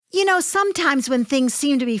Sometimes when things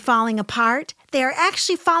seem to be falling apart, they are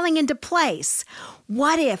actually falling into place.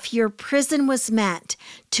 What if your prison was meant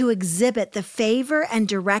to exhibit the favor and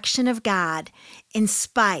direction of God in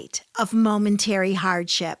spite of momentary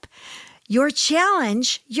hardship? Your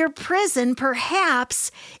challenge, your prison,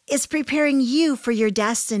 perhaps, is preparing you for your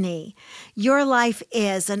destiny. Your life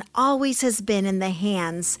is and always has been in the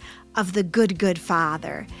hands of the good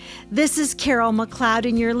Father. This is Carol McLeod,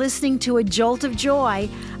 and you're listening to A Jolt of Joy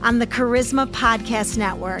on the Charisma Podcast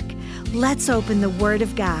Network. Let's open the Word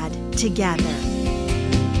of God together.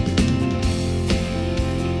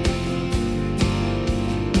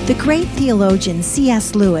 The great theologian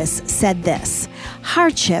C.S. Lewis said this: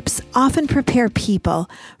 hardships often prepare people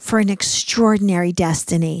for an extraordinary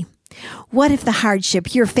destiny. What if the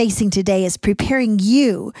hardship you're facing today is preparing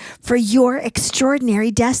you for your extraordinary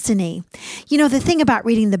destiny? The thing about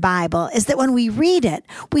reading the Bible is that when we read it,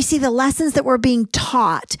 we see the lessons that we're being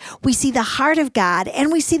taught. We see the heart of God,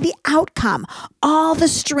 and we see the outcome. All the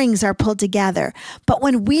strings are pulled together. But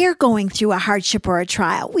when we're going through a hardship or a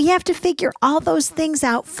trial, we have to figure all those things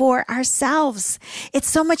out for ourselves. It's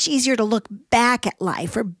so much easier to look back at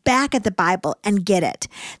life or back at the Bible and get it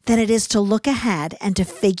than it is to look ahead and to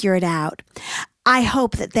figure it out. I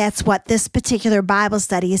hope that that's what this particular Bible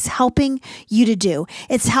study is helping you to do.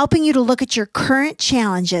 It's helping you to look at your current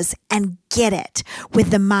challenges and get it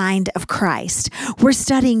with the mind of Christ. We're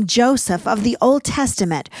studying Joseph of the Old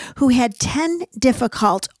Testament, who had 10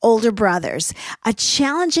 difficult older brothers, a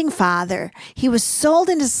challenging father. He was sold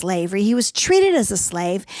into slavery. He was treated as a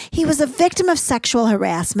slave. He was a victim of sexual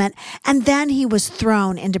harassment, and then he was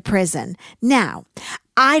thrown into prison. Now,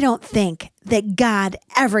 I don't think that God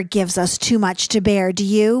ever gives us too much to bear, do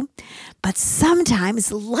you? But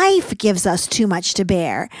sometimes life gives us too much to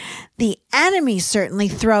bear. The enemy certainly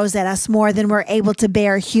throws at us more than we're able to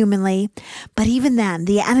bear humanly. But even then,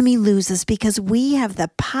 the enemy loses because we have the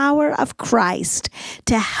power of Christ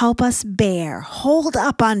to help us hold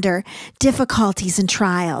up under difficulties and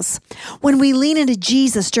trials. When we lean into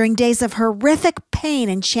Jesus during days of horrific pain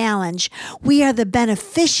and challenge, we are the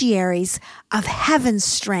beneficiaries of heaven's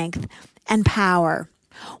strength and power.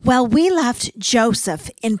 Well, we left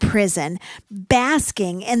Joseph in prison,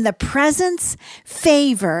 basking in the presence,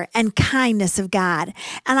 favor, and kindness of God.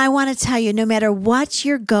 And I want to tell you, no matter what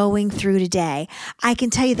you're going through today, I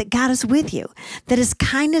can tell you that God is with you, that His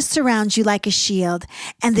kindness surrounds you like a shield,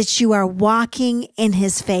 and that you are walking in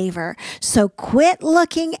His favor. So quit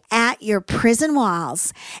looking at your prison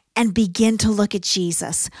walls and begin to look at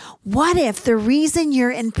Jesus. What if the reason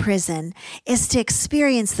you're in prison is to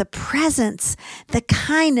experience the presence, the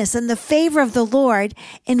kindness, and the favor of the Lord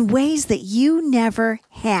in ways that you never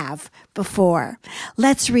have before?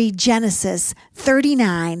 Let's read Genesis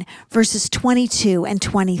 39, verses 22 and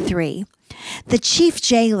 23. The chief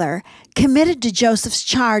jailer committed to Joseph's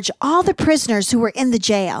charge all the prisoners who were in the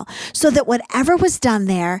jail, so that whatever was done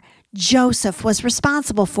there, Joseph was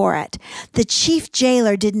responsible for it. The chief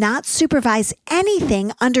jailer did not supervise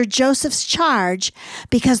anything under Joseph's charge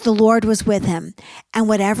because the Lord was with him. And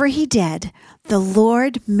whatever he did, the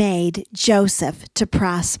Lord made Joseph to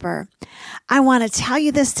prosper. I want to tell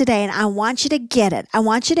you this today, and I want you to get it. I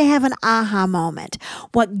want you to have an aha moment.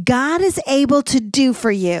 What God is able to do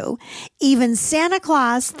for you, even Santa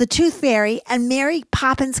Claus, the Tooth Fairy, and Mary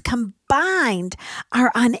Poppins combined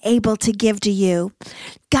are unable to give to you.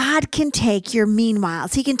 God can take your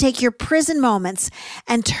meanwhiles. He can take your prison moments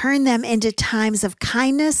and turn them into times of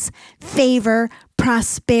kindness, favor,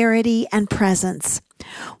 prosperity, and presence.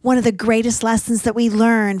 One of the greatest lessons that we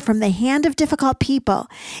learn from the hand of difficult people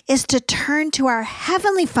is to turn to our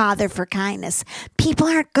Heavenly Father for kindness. People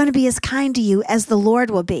aren't going to be as kind to you as the Lord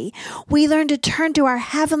will be. We learn to turn to our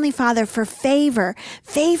Heavenly Father for favor.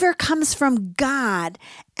 Favor comes from God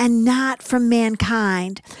and not from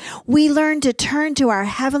mankind. We learn to turn to our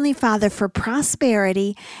Heavenly Father for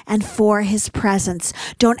prosperity and for His presence.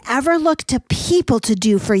 Don't ever look to people to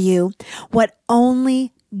do for you what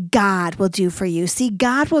only God will do for you. See,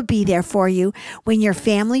 God will be there for you when your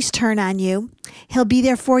families turn on you. He'll be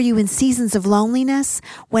there for you in seasons of loneliness,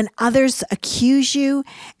 when others accuse you,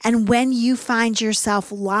 and when you find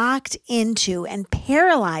yourself locked into and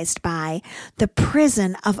paralyzed by the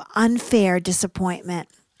prison of unfair disappointment.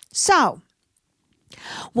 So,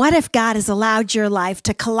 what if God has allowed your life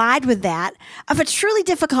to collide with that of a truly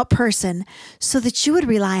difficult person so that you would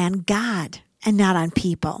rely on God and not on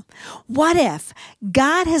people? What if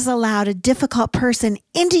God has allowed a difficult person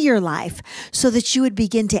into your life so that you would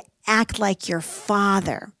begin to act like your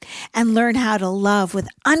Father and learn how to love with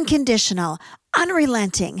unconditional,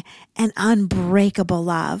 unrelenting, and unbreakable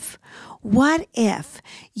love? What if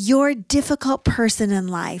your difficult person in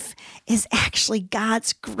life is actually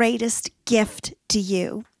God's greatest gift to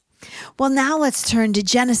you? Well, now let's turn to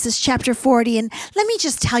Genesis chapter 40, and let me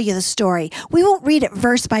just tell you the story. We won't read it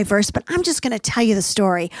verse by verse, but I'm just going to tell you the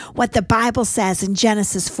story, what the Bible says in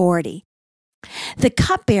Genesis 40. The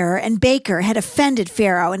cupbearer and baker had offended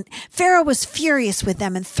Pharaoh, and Pharaoh was furious with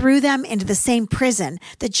them and threw them into the same prison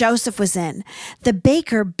that Joseph was in. The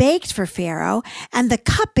baker baked for Pharaoh, and the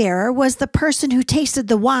cupbearer was the person who tasted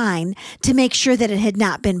the wine to make sure that it had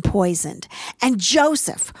not been poisoned. And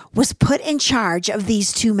Joseph was put in charge of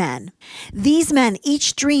these two men. These men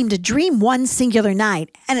each dreamed a dream one singular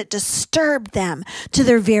night, and it disturbed them to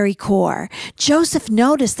their very core. Joseph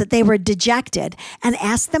noticed that they were dejected and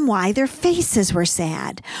asked them why their faces were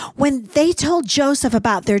sad. When they told Joseph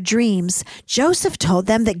about their dreams, Joseph told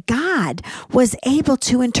them that God was able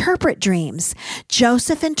to interpret dreams.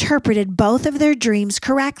 Joseph interpreted both of their dreams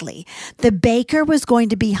correctly. The baker was going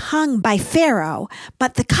to be hung by Pharaoh,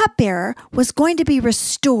 but the cupbearer was going to be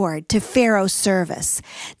restored to Pharaoh's service.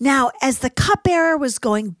 Now, as the cupbearer was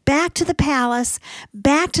going back to the palace,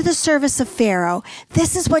 back to the service of Pharaoh,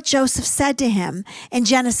 this is what Joseph said to him in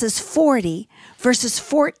Genesis 40, verses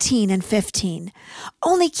 14 and 15.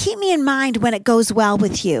 Only keep me in mind when it goes well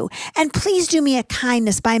with you, and please do me a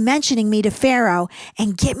kindness by mentioning me to Pharaoh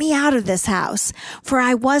and get me out of this house. For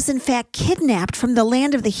I was in fact kidnapped from the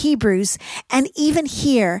land of the Hebrews, and even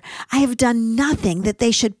here I have done nothing that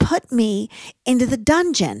they should put me into the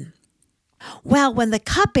dungeon. Well, when the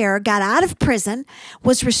cupbearer got out of prison,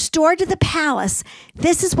 was restored to the palace,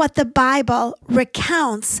 this is what the Bible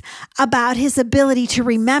recounts about his ability to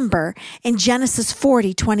remember in Genesis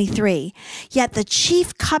 40:23. Yet the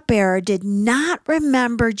chief cupbearer did not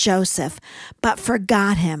remember Joseph, but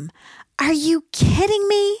forgot him. Are you kidding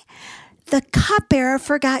me? The cupbearer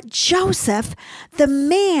forgot Joseph, the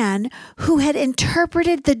man who had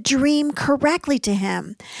interpreted the dream correctly to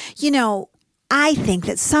him. You know, I think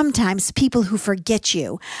that sometimes people who forget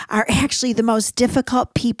you are actually the most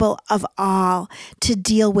difficult people of all to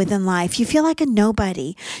deal with in life. You feel like a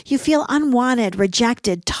nobody. You feel unwanted,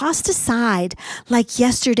 rejected, tossed aside like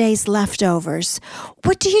yesterday's leftovers.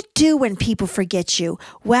 What do you do when people forget you?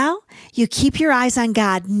 Well, you keep your eyes on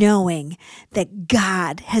God, knowing that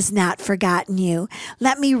God has not forgotten you.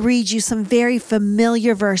 Let me read you some very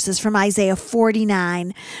familiar verses from Isaiah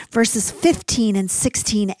 49, verses 15 and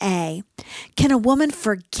 16a. Can a woman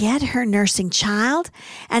forget her nursing child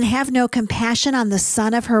and have no compassion on the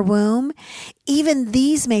son of her womb? Even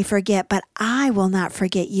these may forget, but I will not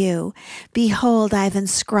forget you. Behold, I have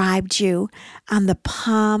inscribed you on the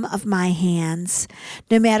palm of my hands.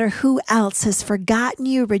 No matter who else has forgotten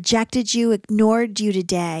you, rejected you, ignored you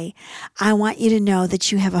today, I want you to know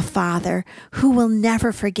that you have a Father who will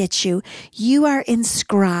never forget you. You are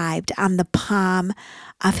inscribed on the palm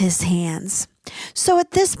of his hands. So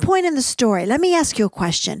at this point in the story, let me ask you a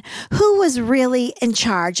question. Who was really in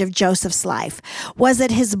charge of Joseph's life? Was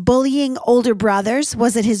it his bullying older brothers?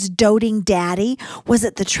 Was it his doting daddy? Was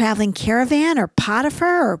it the traveling caravan or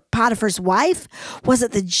Potiphar's wife? Was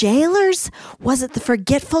it the jailers? Was it the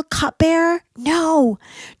forgetful cupbearer? No.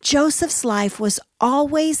 Joseph's life was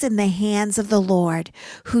always in the hands of the Lord,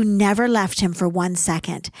 who never left him for 1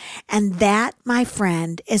 second. And that, my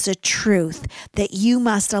friend, is a truth that you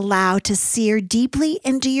must allow to sear deeply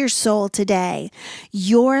into your soul today.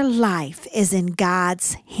 Your life is in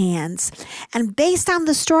God's hands. And based on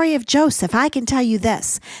the story of Joseph, I can tell you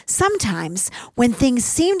this. Sometimes when things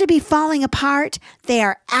seem to be falling apart, they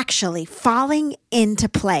are actually falling into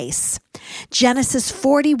place. Genesis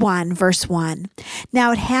 41, verse 1.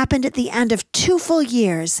 Now it happened at the end of 2 full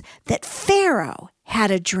years that Pharaoh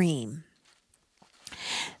had a dream.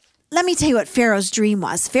 Let me tell you what Pharaoh's dream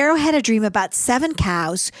was. Pharaoh had a dream about 7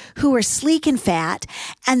 cows who were sleek and fat,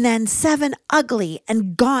 and then 7 ugly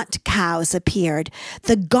and gaunt cows appeared.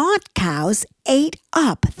 The gaunt cows ate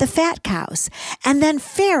up the fat cows. And then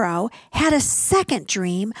Pharaoh had a second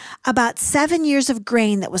dream about 7 years of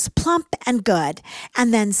grain that was plump and good,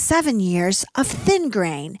 and then 7 years of thin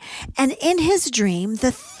grain. And in his dream,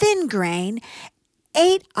 the thin grain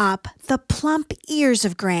ate up the plump ears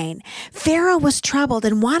of grain. Pharaoh was troubled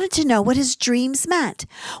and wanted to know what his dreams meant.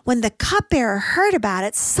 When the cupbearer heard about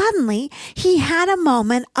it, suddenly he had a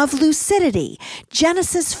moment of lucidity.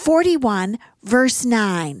 Genesis 41, verse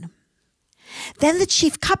 9. Then the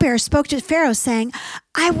chief cupbearer spoke to Pharaoh, saying,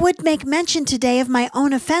 I would make mention today of my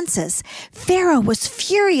own offenses. Pharaoh was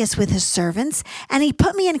furious with his servants, and he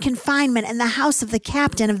put me in confinement in the house of the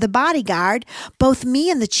captain of the bodyguard, both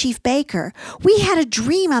me and the chief baker. We had a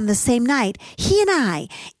dream on the same night, he and I.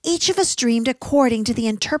 Each of us dreamed according to the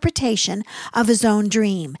interpretation of his own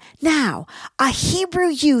dream. Now, a Hebrew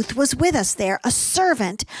youth was with us there, a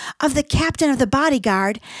servant of the captain of the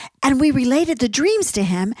bodyguard, and we related the dreams to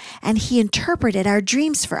him, and he interpreted our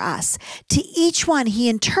dreams for us. To each one he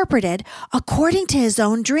interpreted according to his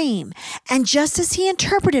own dream. And just as he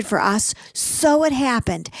interpreted for us, so it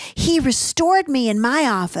happened. He restored me in my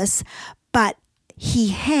office, but he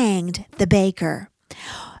hanged the baker.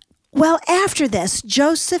 Well, after this,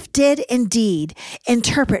 Joseph did indeed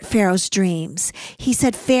interpret Pharaoh's dreams. He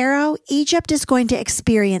said, Pharaoh, Egypt is going to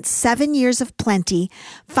experience 7 years of plenty,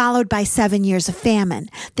 followed by 7 years of famine.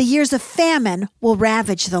 The years of famine will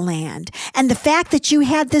ravage the land. And the fact that you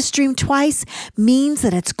had this dream twice means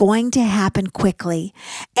that it's going to happen quickly.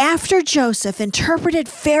 After Joseph interpreted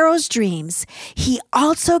Pharaoh's dreams, he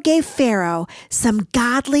also gave Pharaoh some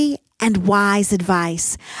godly and wise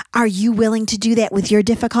advice. Are you willing to do that with your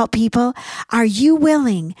difficult people? Are you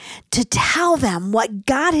willing to tell them what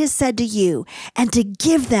God has said to you and to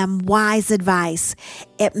give them wise advice?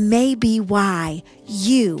 It may be why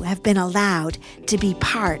you have been allowed to be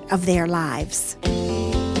part of their lives.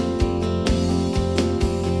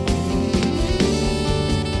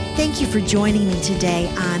 Thank you for joining me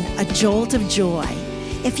today on A Jolt of Joy.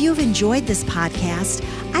 If you've enjoyed this podcast,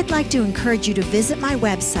 I'd like to encourage you to visit my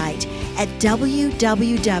website at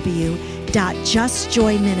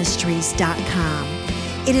www.justjoyministries.com.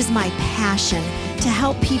 It is my passion to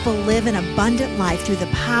help people live an abundant life through the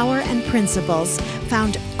power and principles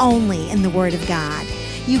found only in the Word of God.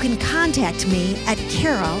 You can contact me at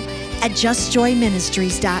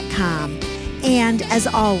carol@justjoyministries.com. And as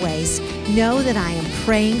always, know that I am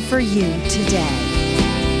praying for you today.